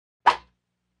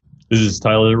This is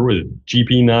Tyler with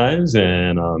GP Knives,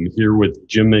 and I'm here with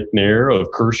Jim McNair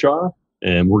of Kershaw,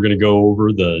 and we're going to go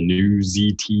over the new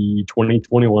ZT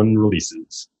 2021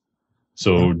 releases.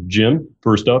 So, Jim,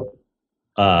 first up,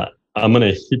 I'm going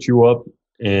to hit you up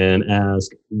and ask,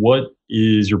 what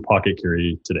is your pocket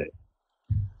carry today?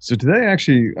 So today,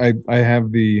 actually, I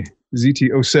have the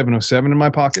ZT 0707 in my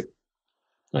pocket.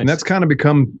 Nice. And that's kind of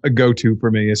become a go-to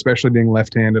for me, especially being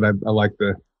left-handed. I like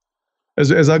the,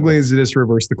 as ugly as it is to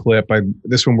reverse the clip,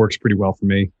 this one works pretty well for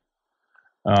me.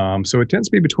 So it tends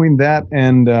to be between that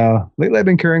and lately I've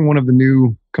been carrying one of the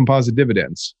new composite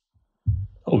dividends.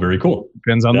 Oh, very cool.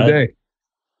 Depends on the day.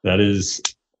 That is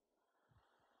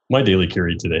my daily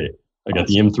carry today. I got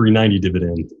the M390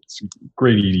 dividend. It's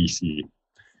great EDC.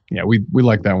 Yeah, we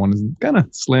like that one. It's kind of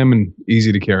slim and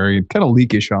easy to carry, kind of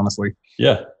leakish, honestly.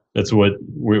 Yeah, that's what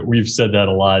we've said that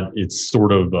a lot. It's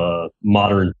sort of a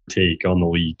modern take on the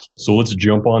leak. So let's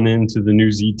jump on into the new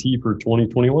ZT for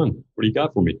 2021. What do you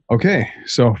got for me? Okay,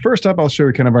 so first up, I'll show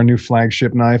you kind of our new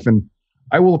flagship knife. And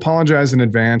I will apologize in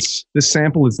advance. This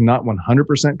sample is not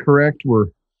 100% correct. We're a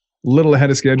little ahead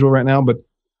of schedule right now, but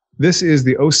this is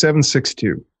the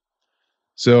 0762.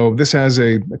 So this has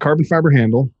a carbon fiber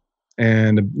handle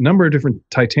and a number of different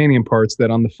titanium parts that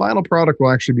on the final product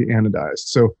will actually be anodized.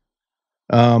 So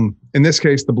in this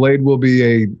case, the blade will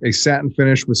be a satin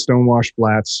finish with stonewash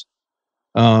flats.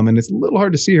 And it's a little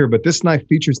hard to see here, but this knife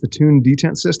features the Tune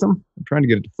detent system. I'm trying to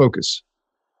get it to focus.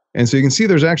 And so you can see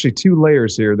there's actually two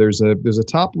layers here. There's a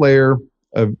top layer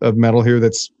of metal here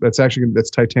that's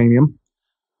titanium.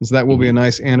 And so that will be a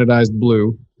nice anodized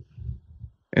blue.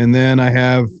 And then I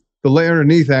have the layer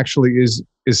underneath actually is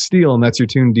steel, and that's your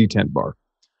Tune detent bar.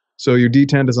 So your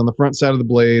detent is on the front side of the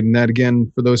blade, and that,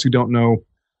 again, for those who don't know,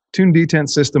 Tune detent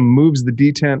system moves the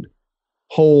detent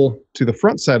hole to the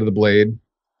front side of the blade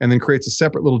and then creates a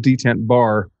separate little detent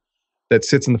bar that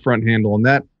sits in the front handle, and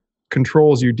that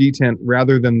controls your detent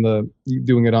rather than you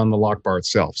doing it on the lock bar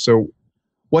itself. So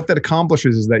what that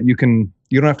accomplishes is that you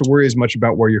don't have to worry as much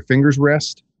about where your fingers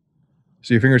rest.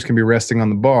 So your fingers can be resting on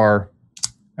the bar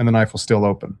and the knife will still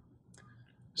open.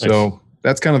 Nice. So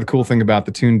that's kind of the cool thing about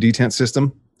the Tune detent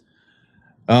system.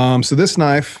 So this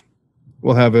knife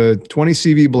will have a 20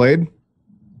 CV blade.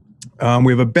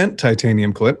 We have a bent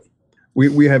titanium clip.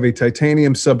 We have a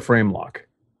titanium subframe lock.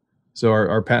 So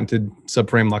our patented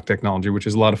subframe lock technology, which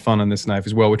is a lot of fun on this knife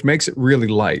as well, which makes it really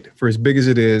light for as big as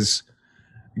it is.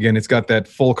 Again, it's got that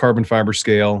full carbon fiber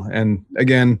scale. And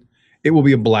again, it will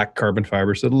be a black carbon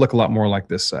fiber, so it'll look a lot more like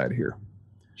this side here.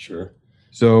 Sure.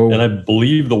 So, and I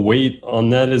believe the weight on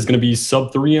that is going to be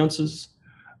sub 3 ounces.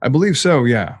 I believe so.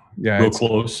 Yeah. Real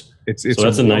close. It's so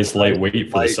that's a nice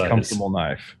lightweight for the size. Comfortable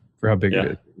knife for how big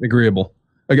it is. Agreeable.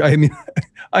 I mean,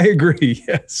 I agree.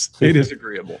 Yes, it is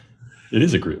agreeable. It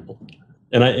is agreeable.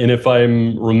 And if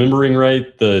I'm remembering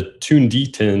right, the Tune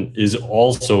detent is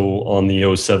also on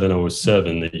the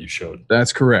 0707 that you showed.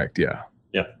 That's correct. Yeah.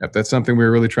 Yeah. That's something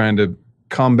we're really trying to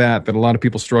combat that a lot of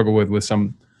people struggle with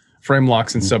some frame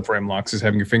locks and subframe locks, is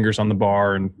having your fingers on the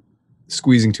bar and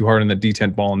squeezing too hard on the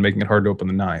detent ball and making it hard to open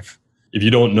the knife. If you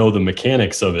don't know the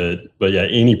mechanics of it, but yeah,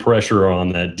 any pressure on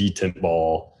that detent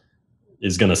ball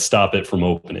is going to stop it from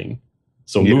opening.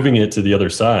 So moving it to the other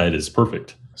side is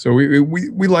perfect. So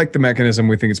we like the mechanism.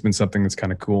 We think it's been something that's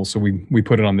kind of cool. So we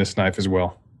put it on this knife as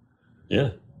well.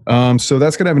 Yeah. So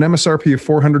that's going to have an MSRP of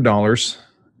 $400.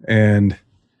 And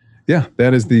yeah,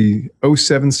 that is the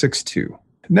 0762.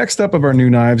 Next up of our new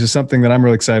knives is something that I'm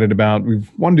really excited about.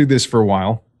 We've wanted to do this for a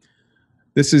while.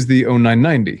 This is the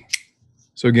 0990.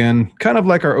 So again, kind of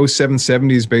like our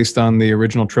 0770 is based on the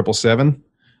original 777.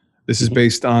 This is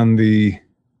based on the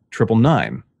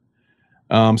 999.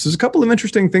 So there's a couple of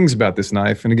interesting things about this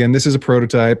knife. And again, this is a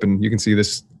prototype, and you can see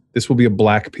this will be a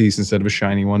black piece instead of a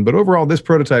shiny one. But overall, this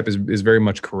prototype is very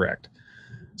much correct.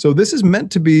 So this is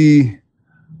meant to be,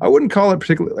 I wouldn't call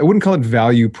it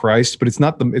value priced, but it's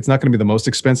not going to be the most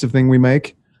expensive thing we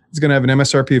make. It's going to have an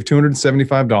MSRP of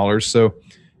 $275. So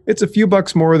it's a few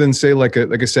bucks more than, say, like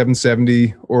a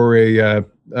 770 or an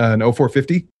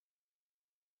 0450.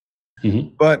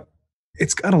 But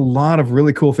it's got a lot of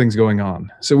really cool things going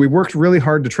on. So we worked really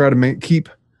hard to try to keep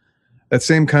that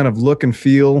same kind of look and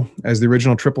feel as the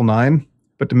original 999,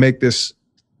 but to make this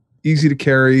easy to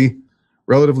carry,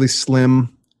 relatively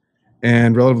slim,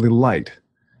 and relatively light.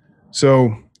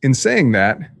 So in saying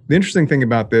that, the interesting thing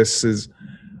about this is,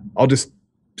 I'll just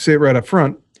say it right up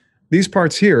front, these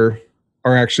parts here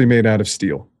are actually made out of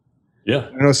steel. Yeah.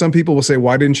 I know some people will say,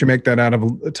 why didn't you make that out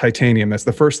of titanium? That's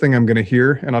the first thing I'm going to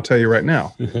hear, and I'll tell you right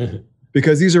now.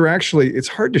 Because these are actually, it's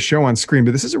hard to show on screen,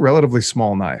 but this is a relatively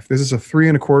small knife. This is a 3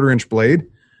 1/4 inch blade.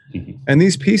 Mhm. And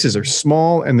these pieces are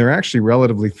small and they're actually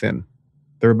relatively thin.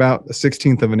 They're about a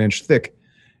 1/16 of an inch thick.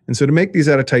 And so to make these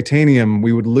out of titanium,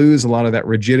 we would lose a lot of that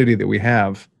rigidity that we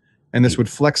have, and this would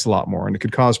flex a lot more, and it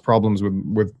could cause problems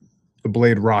with the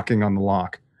blade rocking on the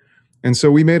lock. And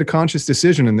so we made a conscious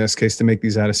decision in this case to make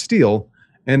these out of steel,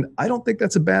 and I don't think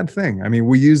that's a bad thing. I mean,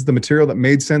 we used the material that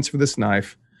made sense for this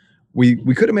knife. We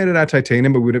could have made it out of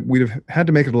titanium, but we'd have had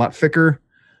to make it a lot thicker.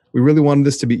 We really wanted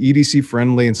this to be EDC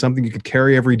friendly and something you could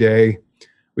carry every day.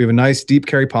 We have a nice deep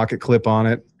carry pocket clip on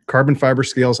it, carbon fiber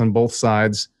scales on both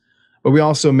sides, but we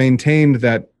also maintained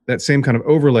that same kind of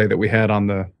overlay that we had on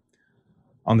the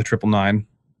 999.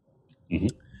 Mhm.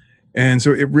 And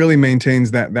so it really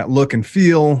maintains that look and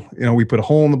feel. You know, we put a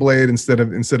hole in the blade instead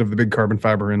of the big carbon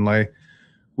fiber inlay.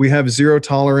 We have zero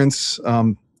tolerance.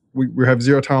 We have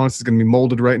zero tolerance. It's going to be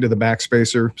molded right into the back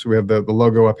spacer. So we have the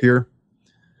logo up here.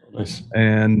 Nice.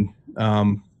 And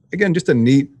again, just a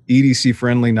neat EDC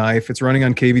friendly knife. It's running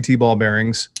on KVT ball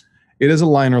bearings. It is a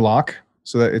liner lock,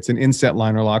 so that it's an inset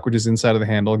liner lock, which is inside of the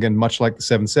handle. Again, much like the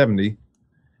 770.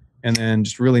 And then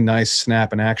just really nice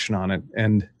snap and action on it,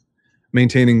 and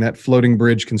maintaining that floating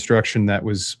bridge construction that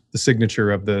was the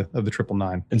signature of the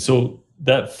 999. And so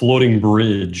that floating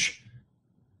bridge,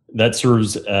 that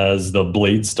serves as the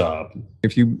blade stop.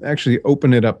 If you actually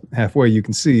open it up halfway, you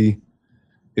can see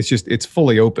it's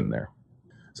fully open there.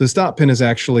 So the stop pin is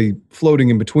actually floating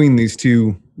in between these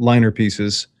two liner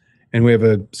pieces, and we have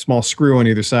a small screw on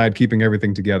either side keeping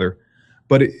everything together.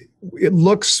 But it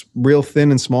looks real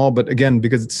thin and small, but again,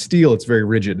 because it's steel, it's very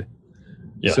rigid.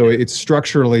 Yeah. So it's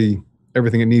structurally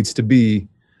everything it needs to be.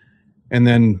 And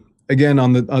then again,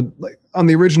 on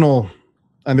the original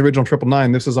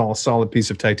 999, this is all a solid piece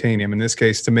of titanium. In this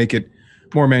case, to make it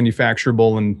more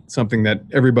manufacturable and something that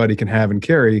everybody can have and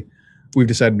carry, we've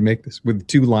decided to make this with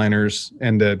two liners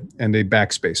and a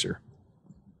back spacer.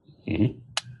 Mhm.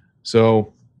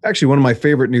 So actually one of my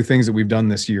favorite new things that we've done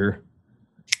this year,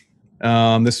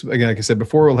 this, again, like I said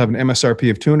before, we'll have an MSRP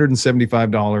of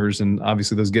 $275, and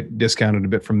obviously those get discounted a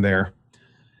bit from there.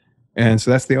 And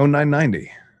so that's the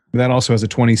 0990. That also has a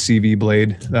 20 CV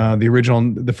blade.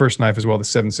 The first knife as well, the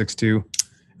 762,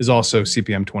 is also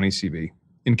CPM 20 CV,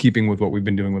 in keeping with what we've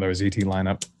been doing with our ZT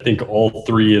lineup. I think all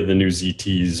three of the new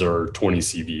ZTs are 20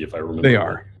 CV, if I remember. They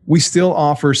are. We still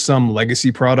offer some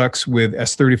legacy products with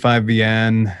S35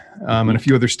 VN and a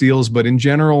few other steels, but in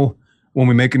general, when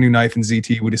we make a new knife in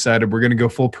ZT, we decided we're going to go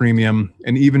full premium.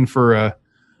 And even for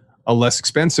a less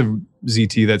expensive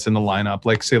ZT that's in the lineup,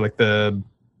 like say like the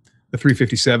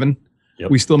 357, Yep.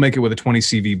 we still make it with a 20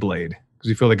 CV blade because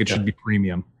we feel like it should be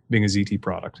premium, being a ZT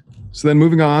product. So then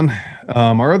moving on,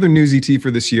 our other new ZT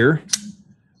for this year,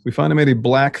 we finally made a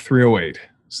black 308.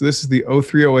 So this is the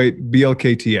 0308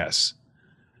 BLKTS.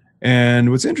 And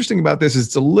what's interesting about this is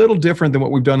it's a little different than what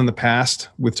we've done in the past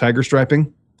with tiger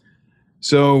striping.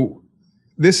 So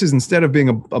this is, instead of being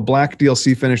a black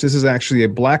DLC finish, this is actually a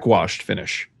black washed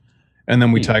finish. And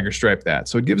then we tiger stripe that.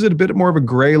 So it gives it a bit more of a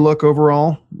gray look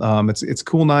overall. It's a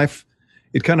cool knife.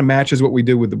 It kind of matches what we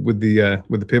did with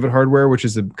the pivot hardware, which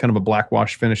is a kind of a black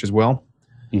wash finish as well.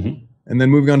 Mhm. And then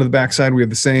moving on to the backside, we have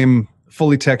the same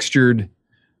fully textured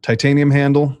titanium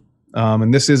handle.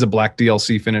 And this is a black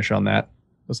DLC finish on that.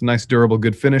 It's a nice, durable,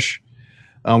 good finish.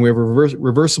 We have a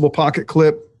reversible pocket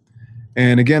clip.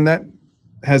 And again, that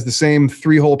has the same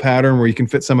 3-hole pattern where you can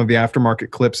fit some of the aftermarket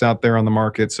clips out there on the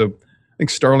market. So I think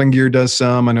Starling Gear does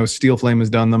some. I know Steel Flame has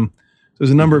done them.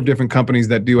 There's a number of different companies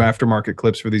that do aftermarket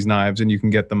clips for these knives, and you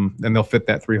can get them, and they'll fit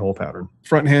that 3-hole pattern.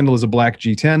 Front handle is a black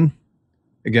G10.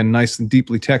 Again, nice and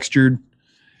deeply textured.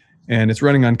 And it's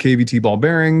running on KVT ball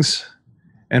bearings.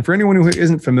 And for anyone who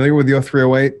isn't familiar with the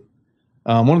 0308,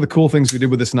 one of the cool things we did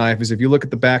with this knife is if you look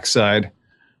at the backside,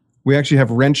 we actually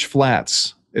have wrench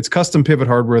flats. It's custom pivot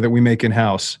hardware that we make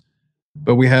in-house,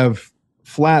 but we have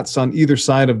flats on either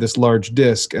side of this large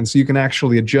disc, and so you can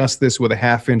actually adjust this with a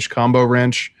 1/2-inch combo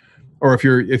wrench, or if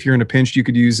you're in a pinch, you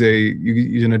could use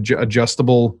an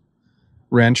adjustable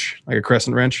wrench, like a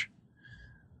crescent wrench.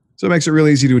 So it makes it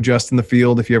really easy to adjust in the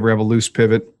field if you ever have a loose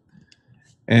pivot.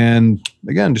 And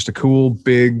again, just a cool,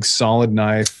 big, solid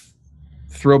knife.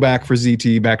 Throwback for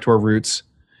ZT, back to our roots.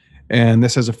 And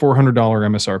this has a $400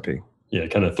 MSRP. Yeah,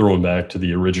 kind of throwing back to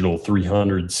the original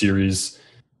 300 series.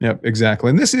 Yep, exactly.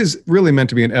 And this is really meant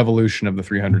to be an evolution of the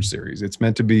 300 series. It's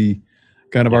meant to be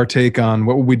kind of our take on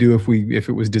what would we do if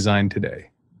it was designed today.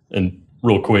 And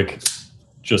real quick,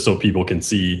 just so people can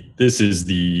see, this is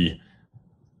the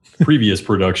previous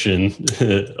production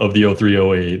of the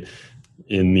 0308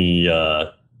 in the,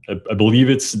 I believe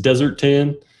it's Desert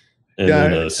Tan, and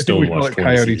then a Stonewash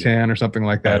Coyote Tan or something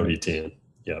like that. Coyote Tan,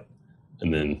 yep.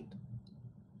 And then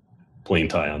plain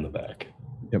tie on the back.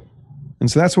 Yep.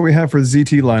 And so that's what we have for the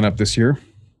ZT lineup this year.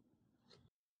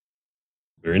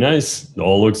 Very nice. It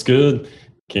all looks good.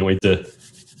 Can't wait to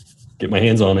get my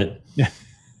hands on it. Yeah.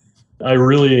 I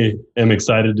really am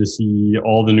excited to see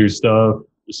all the new stuff,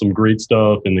 some great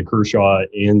stuff in the Kershaw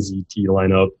and ZT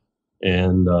lineup.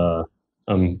 And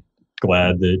I'm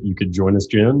glad that you could join us,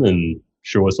 Jim, and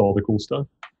show us all the cool stuff.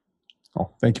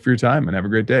 Oh, thank you for your time and have a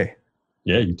great day.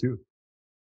 Yeah, you too.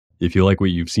 If you like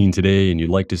what you've seen today and you'd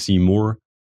like to see more,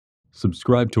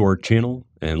 subscribe to our channel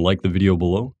and like the video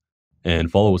below, and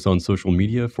follow us on social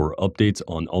media for updates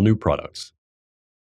on all new products.